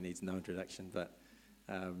needs no introduction, but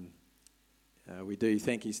we do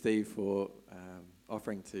thank you, Steve, for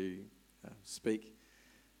offering to speak,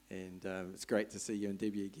 and it's great to see you and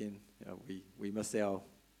Debbie again. We miss our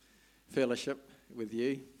fellowship with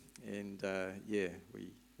you, and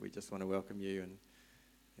we just want to welcome you and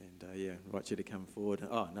invite you to come forward.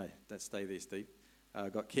 Oh no, don't stay there, Steve.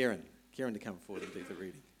 I've got Karen to come forward and do the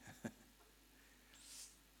reading.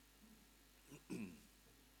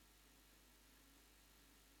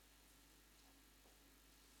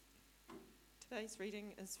 Today's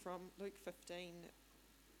reading is from Luke 15,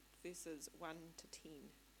 verses 1 to 10.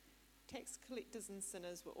 Tax collectors and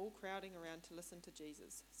sinners were all crowding around to listen to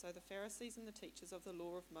Jesus. So the Pharisees and the teachers of the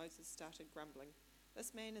law of Moses started grumbling.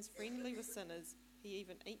 "This man is friendly with sinners, he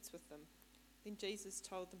even eats with them." Then Jesus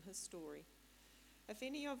told them his story. "If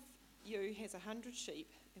any of you has 100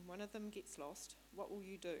 sheep and one of them gets lost, what will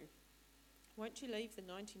you do? Won't you leave the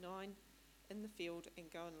 99 in the field and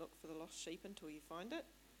go and look for the lost sheep until you find it?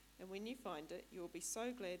 And when you find it, you will be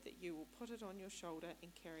so glad that you will put it on your shoulder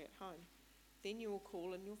and carry it home. Then you will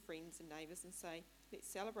call in your friends and neighbours and say, 'Let's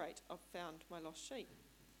celebrate, I've found my lost sheep.'"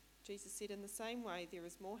 Jesus said, "In the same way, there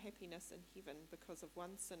is more happiness in heaven because of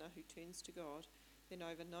one sinner who turns to God than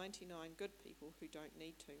over 99 good people who don't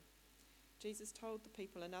need to." Jesus told the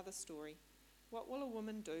people another story. "What will a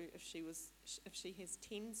woman do if she has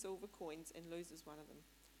 10 silver coins and loses one of them?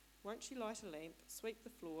 Won't she light a lamp, sweep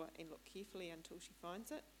the floor, and look carefully until she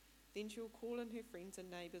finds it? Then she will call in her friends and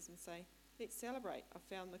neighbours and say, 'Let's celebrate, I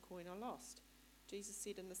found the coin I lost.'" Jesus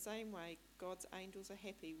said, "In the same way, God's angels are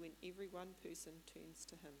happy when every one person turns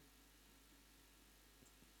to him."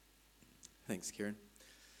 Thanks, Karen.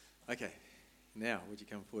 Okay, now would you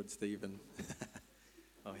come forward, Steve, and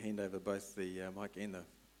I'll hand over both the mic and the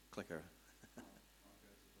clicker.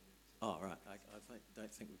 Oh, right. I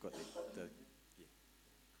don't think we've got the yeah.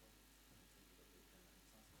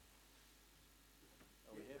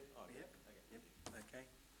 Oh, we have? Oh, yep. Okay. Yep. Okay.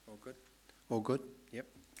 All good? All good? Yep,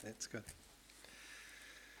 that's good.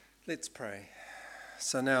 Let's pray.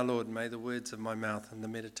 So now, Lord, may the words of my mouth and the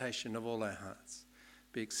meditation of all our hearts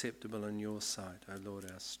be acceptable in your sight, O Lord,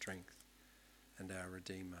 our strength and our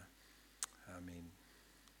Redeemer. Amen.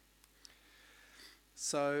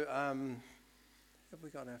 So, have we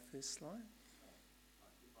got our first slide?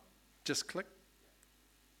 Just click.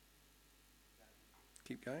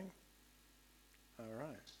 Keep going. All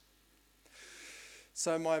right.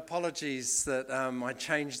 So my apologies that I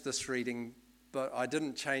changed this reading, but I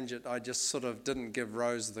didn't change it. I just sort of didn't give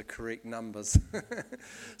Rose the correct numbers.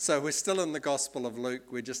 So we're still in the Gospel of Luke.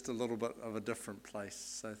 We're just a little bit of a different place.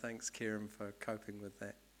 So thanks, Karen, for coping with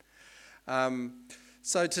that.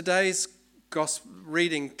 So today's Gospel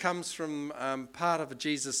reading comes from part of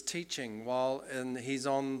Jesus' teaching while he's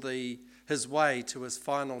on his way to his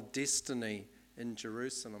final destiny in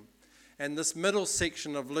Jerusalem. And this middle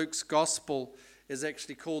section of Luke's Gospel is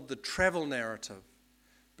actually called the travel narrative,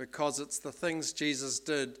 because it's the things Jesus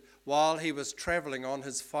did while he was traveling on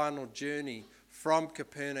his final journey from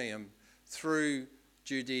Capernaum through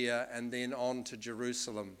Judea and then on to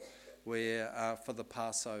Jerusalem for the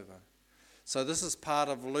Passover. So this is part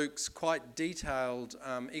of Luke's quite detailed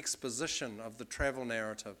exposition of the travel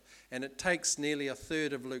narrative, and it takes nearly a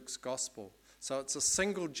third of Luke's Gospel. So it's a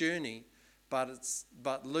single journey,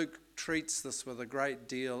 but Luke treats this with a great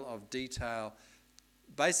deal of detail,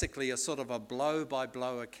 basically a sort of a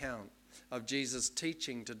blow-by-blow account of Jesus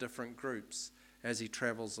teaching to different groups as he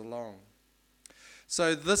travels along.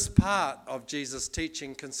 So this part of Jesus'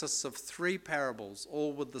 teaching consists of 3 parables,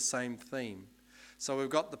 all with the same theme. So we've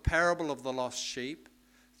got the parable of the lost sheep,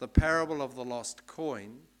 the parable of the lost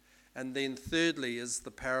coin, and then thirdly is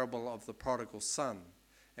the parable of the prodigal son.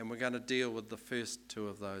 And we're going to deal with the first 2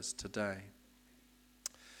 of those today.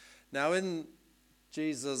 Now in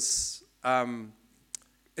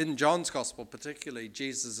John's Gospel particularly,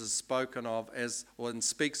 Jesus is spoken of and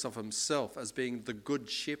speaks of himself as being the good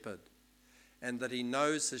shepherd, and that he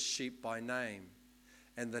knows his sheep by name,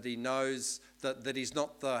 and that he knows that he's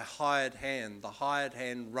not the hired hand. The hired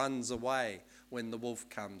hand runs away when the wolf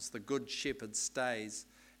comes. The good shepherd stays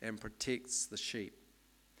and protects the sheep.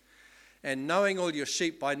 And knowing all your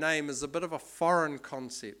sheep by name is a bit of a foreign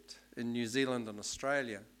concept in New Zealand and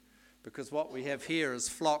Australia, because what we have here is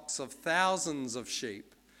flocks of thousands of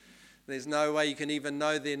sheep. There's no way you can even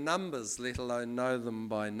know their numbers, let alone know them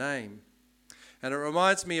by name. And it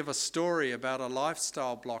reminds me of a story about a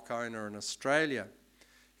lifestyle block owner in Australia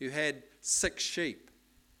who had 6 sheep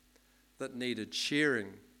that needed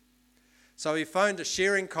shearing. So he phoned a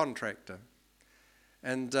shearing contractor,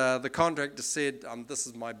 and the contractor said, this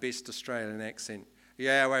is my best Australian accent,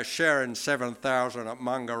 "Yeah, we're shearing 7,000 at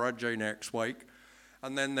Mungaridgee next week.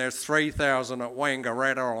 and then there's 3,000 at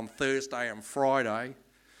Wangaratta on Thursday and Friday.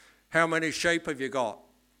 How many sheep have you got?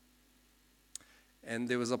 And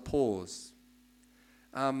there was a pause.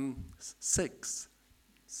 6,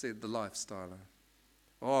 said the lifestyler.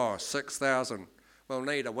 Oh, 6,000. We'll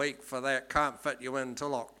need a week for that. Can't fit you in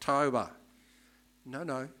till October.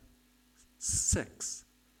 No. 6.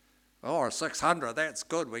 Oh, 600, that's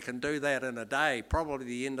good. We can do that in a day, probably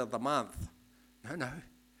the end of the month. No.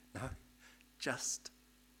 Just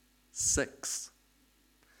 6.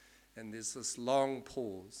 And there's this long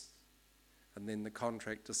pause. And then the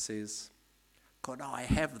contractor says, could I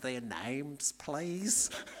have their names, please?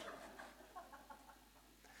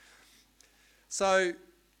 So,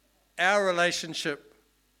 our relationship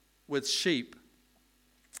with sheep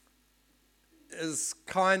is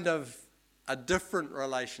kind of a different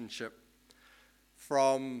relationship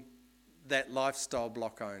from that lifestyle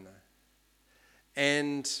block owner.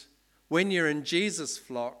 And when you're in Jesus'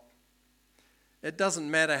 flock, it doesn't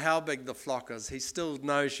matter how big the flock is. He still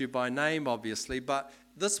knows you by name, obviously, but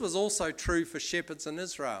this was also true for shepherds in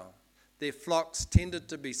Israel. Their flocks tended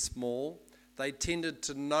to be small. They tended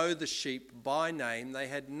to know the sheep by name. They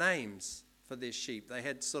had names for their sheep. They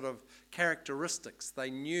had sort of characteristics. They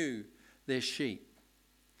knew their sheep.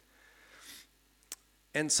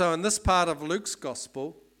 And so in this part of Luke's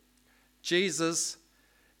gospel, Jesus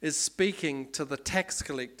is speaking to the tax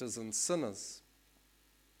collectors and sinners.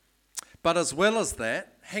 But as well as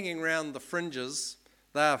that, hanging around the fringes,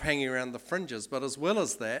 they are hanging around the fringes, but as well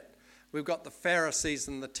as that, we've got the Pharisees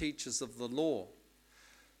and the teachers of the law.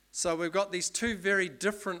 So we've got these two very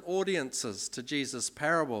different audiences to Jesus'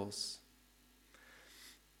 parables.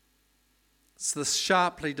 It's this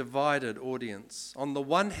sharply divided audience. On the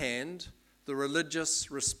one hand, the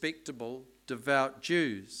religious, respectable, devout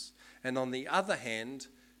Jews, and on the other hand,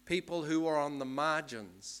 people who are on the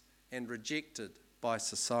margins and rejected by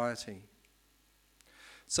society.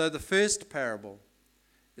 So the first parable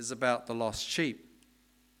is about the lost sheep.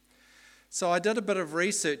 So I did a bit of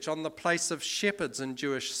research on the place of shepherds in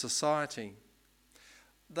Jewish society.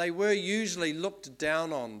 They were usually looked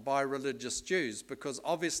down on by religious Jews because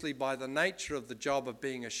obviously by the nature of the job of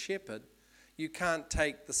being a shepherd, you can't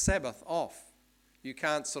take the Sabbath off. You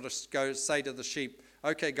can't sort of go say to the sheep,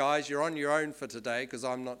 okay guys, you're on your own for today because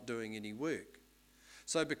I'm not doing any work.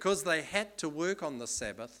 So because they had to work on the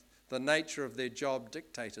Sabbath, the nature of their job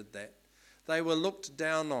dictated that, they were looked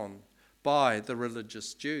down on by the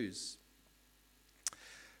religious Jews.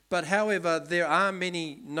 But however, there are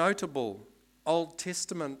many notable Old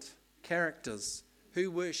Testament characters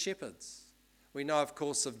who were shepherds. We know, of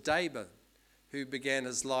course, of David, who began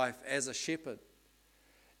his life as a shepherd.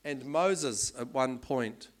 And Moses, at one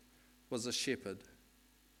point, was a shepherd.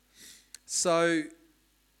 So,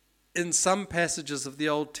 in some passages of the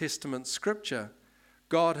Old Testament scripture,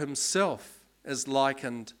 God himself is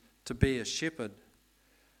likened to be a shepherd.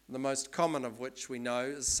 The most common of which we know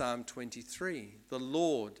is Psalm 23. The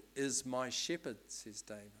Lord is my shepherd, says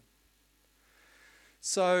David.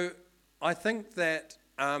 So I think that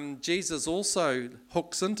Jesus also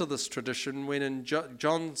hooks into this tradition when in John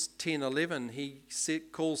 10:11 he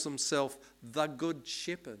calls himself the Good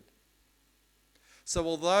Shepherd. So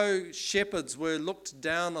although shepherds were looked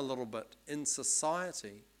down a little bit in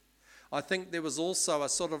society, I think there was also a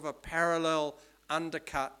sort of a parallel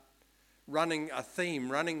undercut running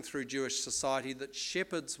through Jewish society that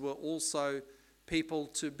shepherds were also people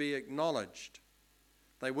to be acknowledged.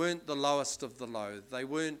 They weren't the lowest of the low. They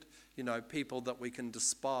weren't, people that we can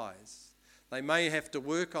despise. They may have to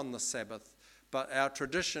work on the Sabbath, but our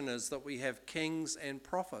tradition is that we have kings and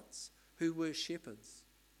prophets who were shepherds.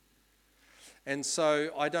 And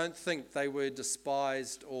so I don't think they were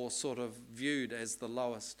despised or sort of viewed as the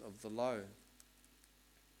lowest of the low.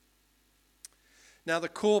 Now, the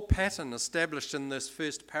core pattern established in this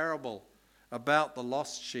first parable about the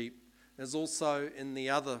lost sheep is also in the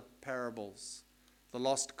other parables, the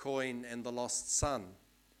lost coin and the lost son.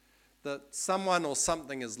 That someone or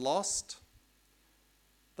something is lost,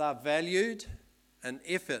 they're valued, an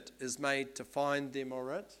effort is made to find them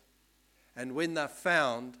or it, and when they're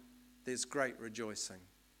found, there's great rejoicing.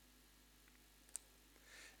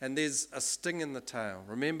 And there's a sting in the tail.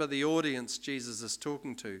 Remember the audience Jesus is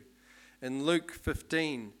talking to. In Luke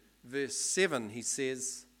 15, verse 7, he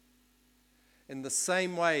says, in the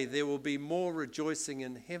same way, there will be more rejoicing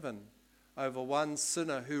in heaven over one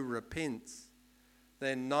sinner who repents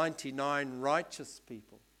than 99 righteous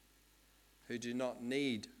people who do not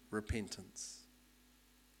need repentance.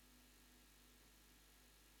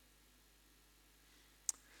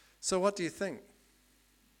 So what do you think?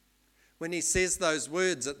 When he says those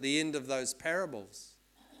words at the end of those parables,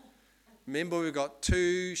 Remember, we've got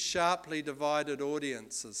two sharply divided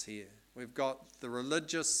audiences here. We've got the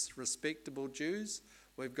religious, respectable Jews.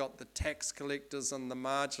 We've got the tax collectors and the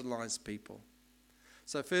marginalized people.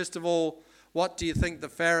 So first of all, what do you think the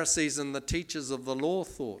Pharisees and the teachers of the law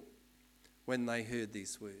thought when they heard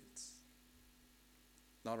these words?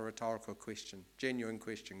 Not a rhetorical question, genuine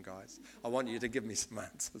question, guys. I want you to give me some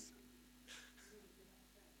answers.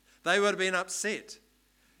 They would have been upset.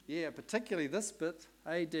 Yeah, particularly this bit,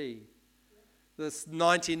 AD. This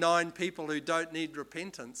 99 people who don't need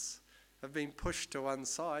repentance have been pushed to one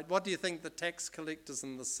side. What do you think the tax collectors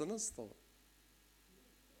and the sinners thought?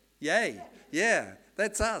 Yay, yeah,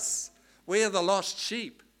 that's us. We're the lost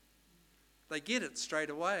sheep. They get it straight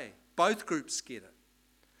away. Both groups get it.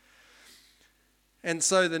 And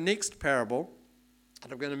so the next parable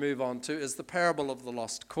that I'm going to move on to is the parable of the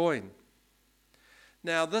lost coin.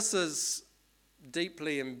 Now, this is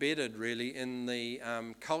deeply embedded, really, in the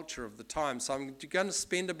culture of the time. So I'm going to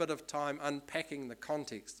spend a bit of time unpacking the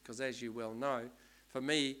context, because as you well know, for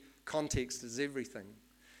me, context is everything.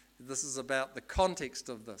 This is about the context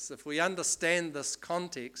of this. If we understand this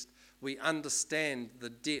context, we understand the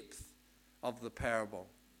depth of the parable.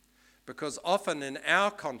 Because often in our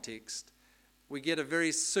context, we get a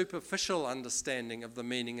very superficial understanding of the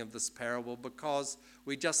meaning of this parable because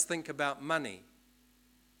we just think about money.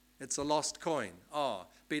 It's a lost coin. Oh,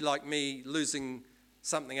 be like me losing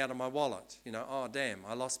something out of my wallet. Oh, damn,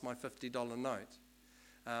 I lost my $50 note.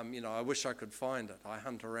 I wish I could find it. I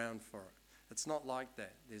hunt around for it. It's not like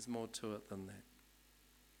that. There's more to it than that.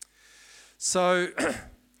 So,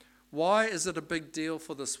 why is it a big deal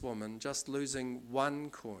for this woman just losing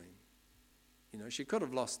one coin? She could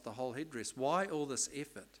have lost the whole headdress. Why all this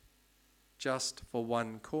effort just for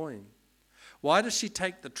one coin? Why does she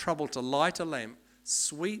take the trouble to light a lamp,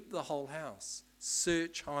 sweep the whole house,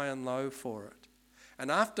 search high and low for it? And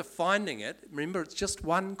after finding it, remember it's just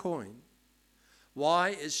one coin, why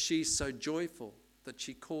is she so joyful that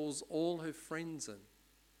she calls all her friends in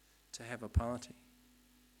to have a party?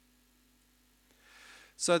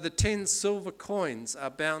 So the 10 silver coins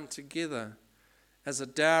are bound together as a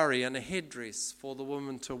dowry and a headdress for the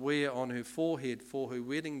woman to wear on her forehead for her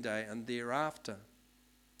wedding day and thereafter.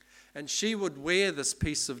 And she would wear this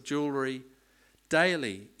piece of jewellery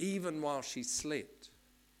daily, even while she slept.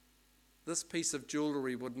 This piece of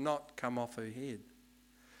jewellery would not come off her head.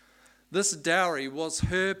 This dowry was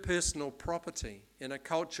her personal property in a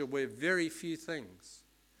culture where very few things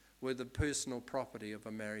were the personal property of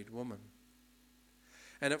a married woman.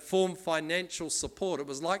 And it formed financial support. It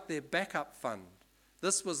was like their backup fund.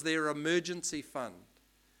 This was their emergency fund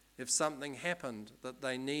if something happened that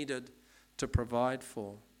they needed to provide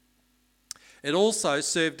for. It also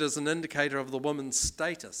served as an indicator of the woman's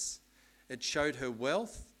status. It showed her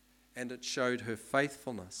wealth and it showed her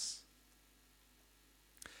faithfulness.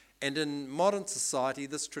 And in modern society,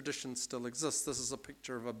 this tradition still exists. This is a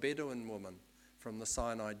picture of a Bedouin woman from the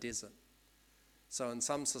Sinai Desert. So in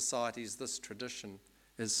some societies, this tradition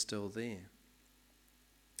is still there.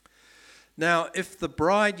 Now, if the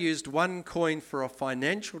bride used one coin for a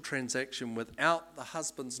financial transaction without the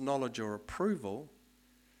husband's knowledge or approval,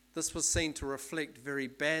 this was seen to reflect very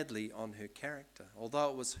badly on her character.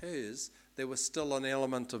 Although it was hers, there was still an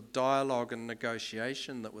element of dialogue and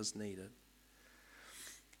negotiation that was needed.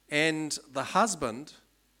 And the husband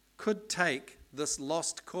could take this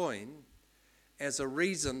lost coin as a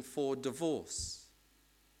reason for divorce.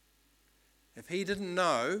 If he didn't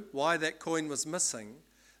know why that coin was missing,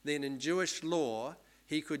 then in Jewish law,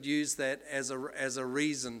 he could use that as a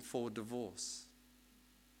reason for divorce.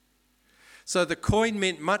 So the coin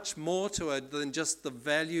meant much more to her than just the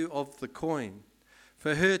value of the coin.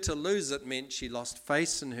 For her to lose it meant she lost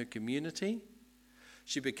face in her community.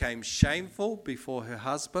 She became shameful before her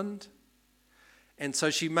husband. And so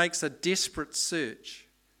she makes a desperate search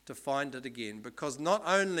to find it again, because not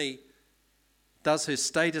only does her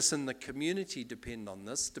status in the community depend on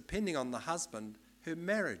this, depending on the husband, her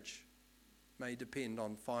marriage may depend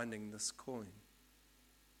on finding this coin.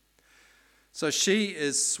 So she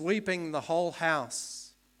is sweeping the whole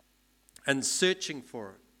house and searching for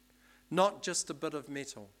it. Not just a bit of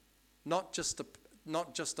metal, not just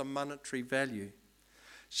a monetary value.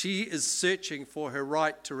 She is searching for her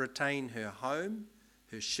right to retain her home,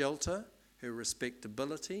 her shelter, her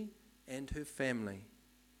respectability, and her family.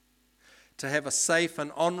 To have a safe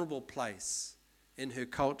and honourable place in her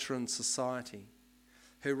culture and society.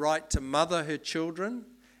 Her right to mother her children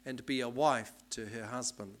and to be a wife to her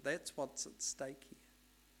husband. That's what's at stake here.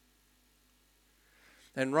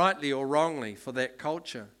 And rightly or wrongly for that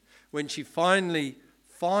culture, when she finally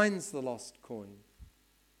finds the lost coin,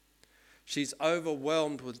 she's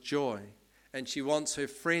overwhelmed with joy and she wants her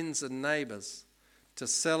friends and neighbours to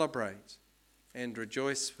celebrate and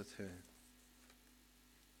rejoice with her.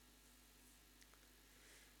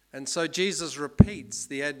 And so Jesus repeats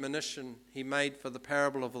the admonition he made for the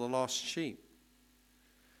parable of the lost sheep.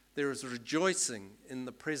 There is rejoicing in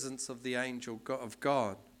the presence of the angel of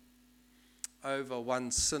God over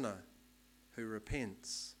one sinner who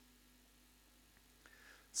repents.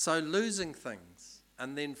 So losing things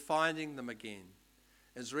and then finding them again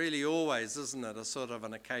is really always, isn't it, a sort of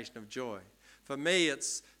an occasion of joy. For me,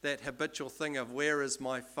 it's that habitual thing of where is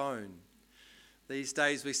my phone? These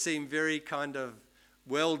days we seem very kind of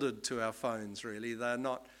welded to our phones, really. They're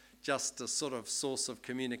not just a sort of source of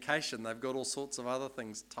communication. They've got all sorts of other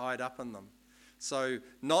things tied up in them. So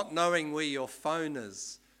not knowing where your phone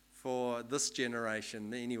is for this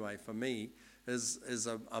generation, anyway, for me, is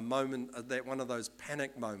a moment, that one of those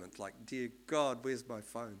panic moments, like, dear God, where's my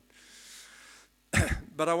phone?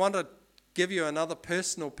 But I want to give you another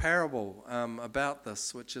personal parable about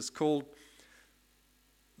this, which is called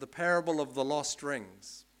the parable of the lost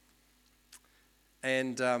rings.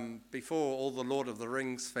 And before all the Lord of the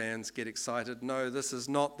Rings fans get excited, no, this is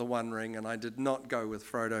not the One Ring, and I did not go with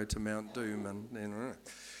Frodo to Mount Doom.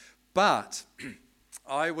 But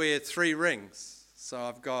I wear 3 rings. So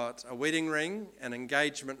I've got a wedding ring, an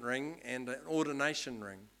engagement ring, and an ordination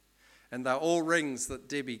ring. And they're all rings that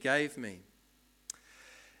Debbie gave me.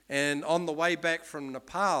 And on the way back from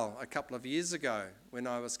Nepal a couple of years ago, when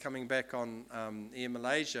I was coming back on Air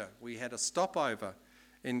Malaysia, we had a stopover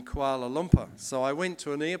in Kuala Lumpur. So I went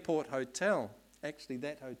to an airport hotel, actually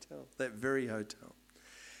that very hotel.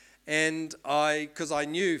 And because I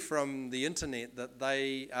knew from the internet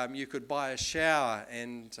that you could buy a shower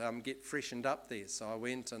and get freshened up there. So I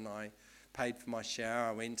went and I paid for my shower.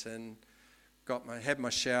 I went in, had my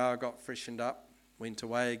shower, got freshened up, went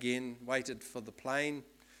away again, waited for the plane,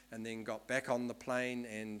 and then got back on the plane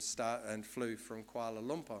and flew from Kuala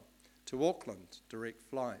Lumpur to Auckland, direct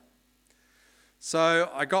flight.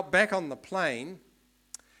 So I got back on the plane,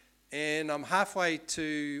 and I'm halfway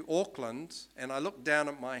to Auckland, and I look down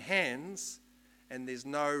at my hands, and there's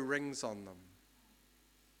no rings on them.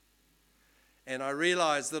 And I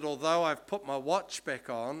realised that although I've put my watch back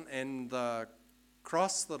on and the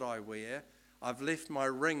cross that I wear, I've left my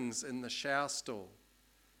rings in the shower stall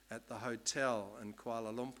at the hotel in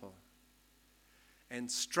Kuala Lumpur. And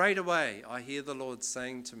straight away, I hear the Lord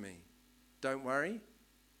saying to me, don't worry,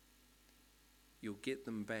 you'll get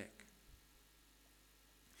them back.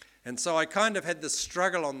 And so I kind of had this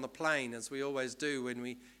struggle on the plane, as we always do when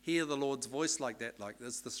we hear the Lord's voice like that, like,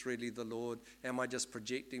 is this really the Lord? Am I just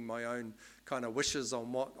projecting my own kind of wishes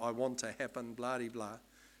on what I want to happen, blah-de-blah.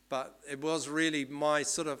 But it was really my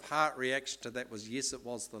sort of heart reaction to that was, yes, it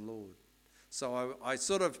was the Lord. So I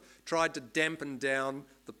sort of tried to dampen down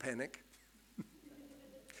the panic,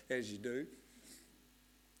 as you do.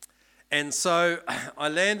 And so I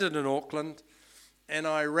landed in Auckland, and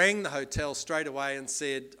I rang the hotel straight away and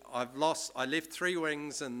said, I left 3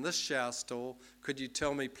 rings in this shower stall. Could you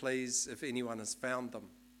tell me, please, if anyone has found them?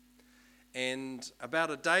 And about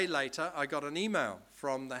a day later, I got an email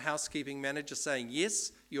from the housekeeping manager saying,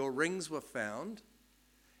 yes, your rings were found,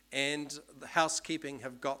 and the housekeeping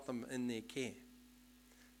have got them in their care.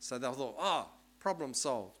 So they thought, problem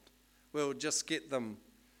solved. We'll just get them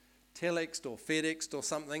telexed or FedExed or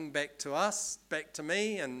something back to us, back to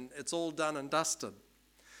me, and it's all done and dusted.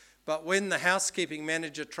 But when the housekeeping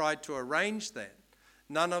manager tried to arrange that,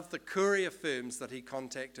 none of the courier firms that he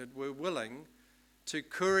contacted were willing to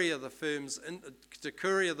courier the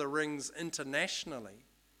rings internationally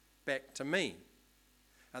back to me.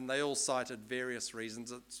 And they all cited various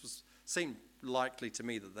reasons. It seemed likely to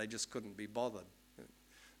me that they just couldn't be bothered.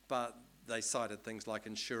 But they cited things like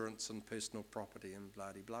insurance and personal property and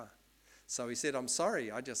blah-de-blah. So he said, I'm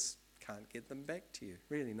sorry, I just can't get them back to you.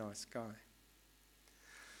 Really nice guy.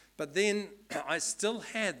 But then I still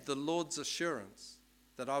had the Lord's assurance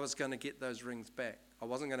that I was going to get those rings back. I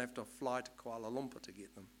wasn't going to have to fly to Kuala Lumpur to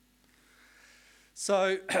get them.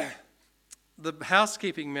 So the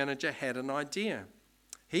housekeeping manager had an idea.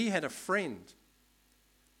 He had a friend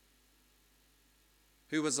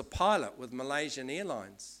who was a pilot with Malaysian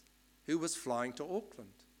Airlines who was flying to Auckland.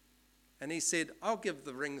 And he said, I'll give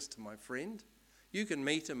the rings to my friend. You can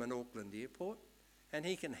meet him in Auckland Airport and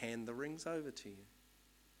he can hand the rings over to you.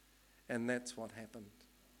 And that's what happened.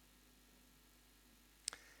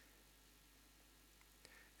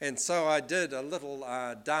 And so I did a little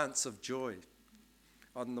dance of joy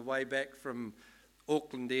on the way back from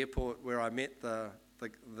Auckland Airport, where I met the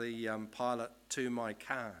pilot, to my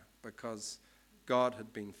car, because God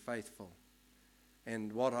had been faithful.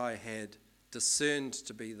 And what I had discerned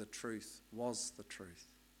to be the truth, was the truth.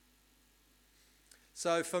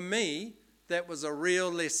 So for me, that was a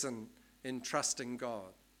real lesson in trusting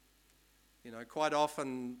God. You know, quite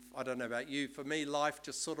often, I don't know about you, for me, life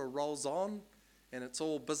just sort of rolls on and it's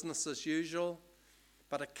all business as usual.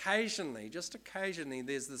 But occasionally, just occasionally,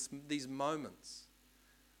 there's these moments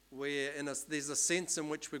where there's a sense in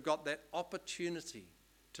which we've got that opportunity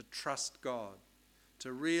to trust God,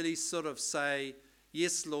 to really sort of say,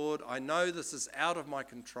 yes, Lord, I know this is out of my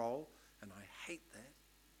control, and I hate that,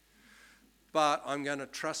 but I'm going to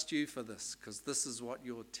trust you for this because this is what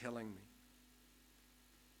you're telling me.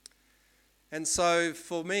 And so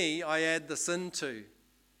for me, I add this into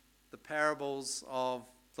the parables of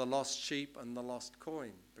the lost sheep and the lost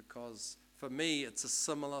coin, because for me, it's a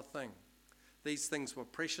similar thing. These things were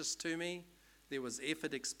precious to me. There was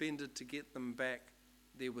effort expended to get them back.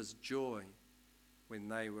 There was joy when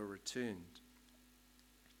they were returned.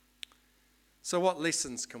 So what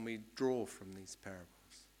lessons can we draw from these parables?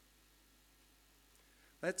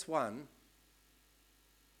 That's one.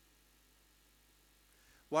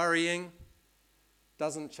 Worrying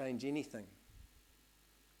doesn't change anything,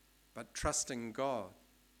 but trusting God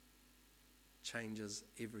changes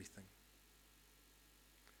everything.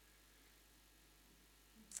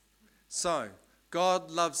 So,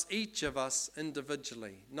 God loves each of us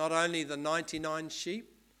individually, not only the 99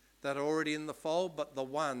 sheep that are already in the fold, but the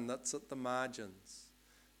one that's at the margins,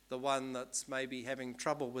 the one that's maybe having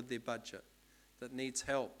trouble with their budget, that needs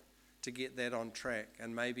help to get that on track,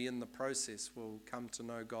 and maybe in the process will come to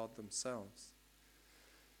know God themselves.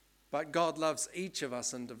 But God loves each of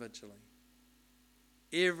us individually.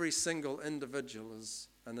 Every single individual is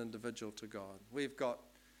an individual to God. We've got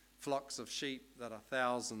flocks of sheep that are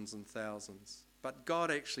thousands and thousands, but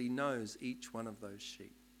God actually knows each one of those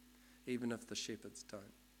sheep, even if the shepherds don't.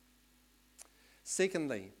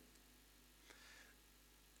 Secondly,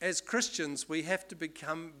 as Christians, we have to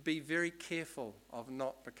be very careful of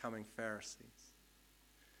not becoming Pharisees.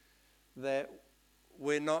 That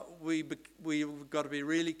we've got to be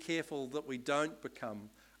really careful that we don't become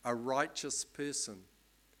a righteous person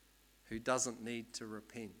who doesn't need to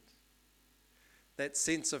repent. That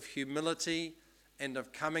sense of humility and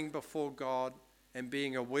of coming before God and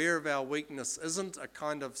being aware of our weakness isn't a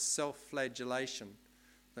kind of self-flagellation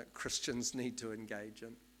that Christians need to engage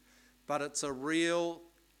in, but it's a real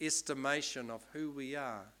estimation of who we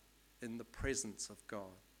are in the presence of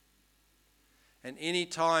God. And any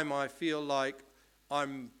time I feel like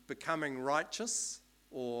I'm becoming righteous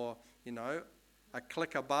or, a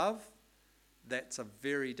click above, that's a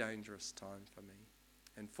very dangerous time for me.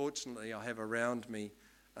 And fortunately, I have around me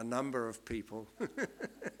a number of people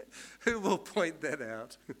who will point that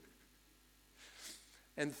out.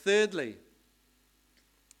 And thirdly,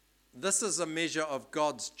 this is a measure of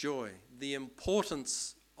God's joy. The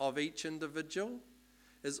importance of each individual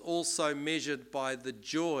is also measured by the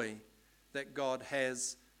joy that God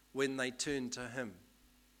has when they turn to Him.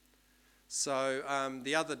 So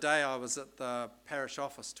the other day I was at the parish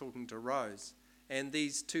office talking to Rose, and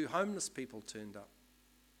these two homeless people turned up,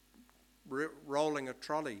 rolling a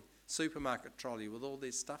trolley, supermarket trolley with all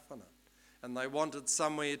their stuff in it. And they wanted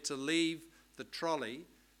somewhere to leave the trolley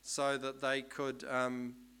so that they could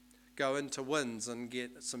go into Winds and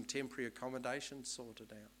get some temporary accommodation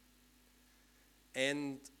sorted out.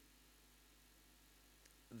 And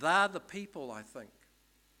they're the people, I think,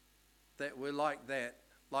 that were like that,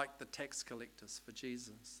 like the tax collectors for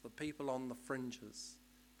Jesus, the people on the fringes,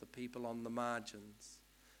 the people on the margins,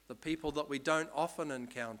 the people that we don't often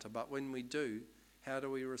encounter, but when we do, how do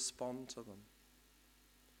we respond to them?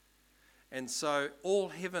 And so all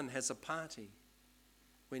heaven has a party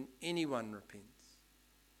when anyone repents.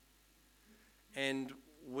 And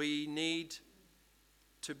we need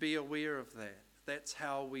to be aware of that. That's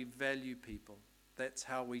how we value people. That's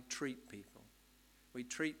how we treat people. We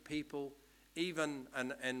treat people even,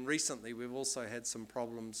 and recently we've also had some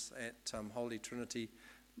problems at Holy Trinity,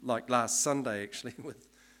 like last Sunday actually, with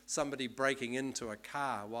somebody breaking into a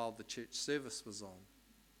car while the church service was on.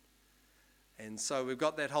 And so we've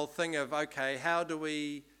got that whole thing of, okay, how do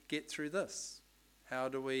we get through this? How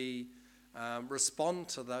do we respond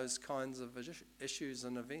to those kinds of issues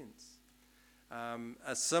and events?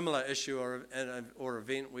 A similar issue or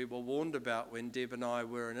event we were warned about when Deb and I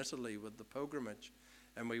were in Italy with the pilgrimage,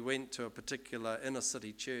 and we went to a particular inner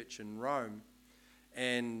city church in Rome,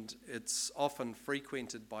 and it's often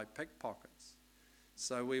frequented by pickpockets.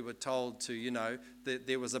 So we were told to, that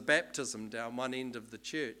there was a baptism down one end of the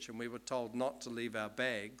church, and we were told not to leave our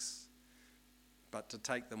bags, but to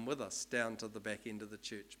take them with us down to the back end of the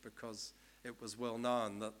church, because it was well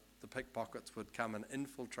known that the pickpockets would come and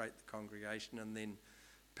infiltrate the congregation and then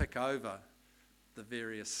pick over the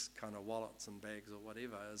various kind of wallets and bags or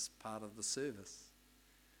whatever as part of the service.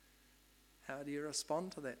 How do you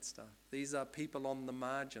respond to that stuff? These are people on the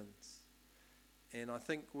margins. And I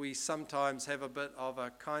think we sometimes have a bit of a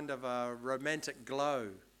kind of a romantic glow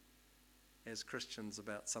as Christians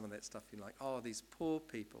about some of that stuff. You're like, oh, these poor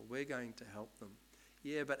people, we're going to help them.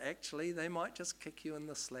 Yeah, but actually they might just kick you in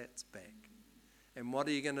the slats back. And what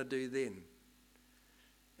are you going to do then?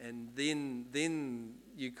 And then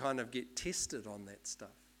you kind of get tested on that stuff.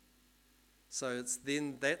 So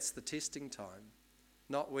that's the testing time.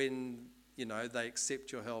 Not when, they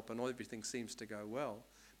accept your help and everything seems to go well.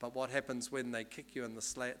 But what happens when they kick you in the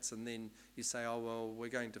slats and then you say, oh, well, we're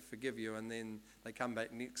going to forgive you, and then they come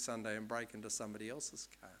back next Sunday and break into somebody else's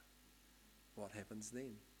car? What happens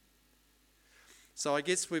then? So I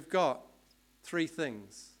guess we've got three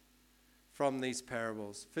things from these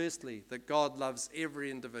parables. Firstly, that God loves every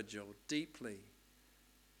individual deeply,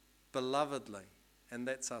 belovedly, and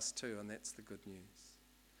that's us too, and that's the good news.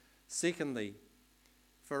 Secondly,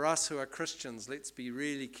 for us who are Christians, let's be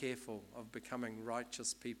really careful of becoming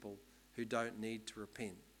righteous people who don't need to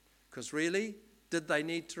repent. Because really, did they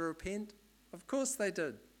need to repent? Of course they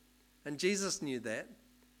did. And Jesus knew that.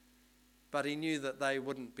 But he knew that they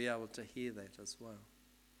wouldn't be able to hear that as well.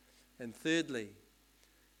 And thirdly,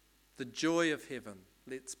 the joy of heaven.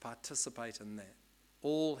 Let's participate in that.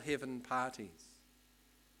 All heaven parties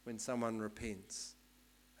when someone repents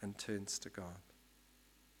and turns to God.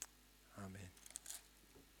 Amen.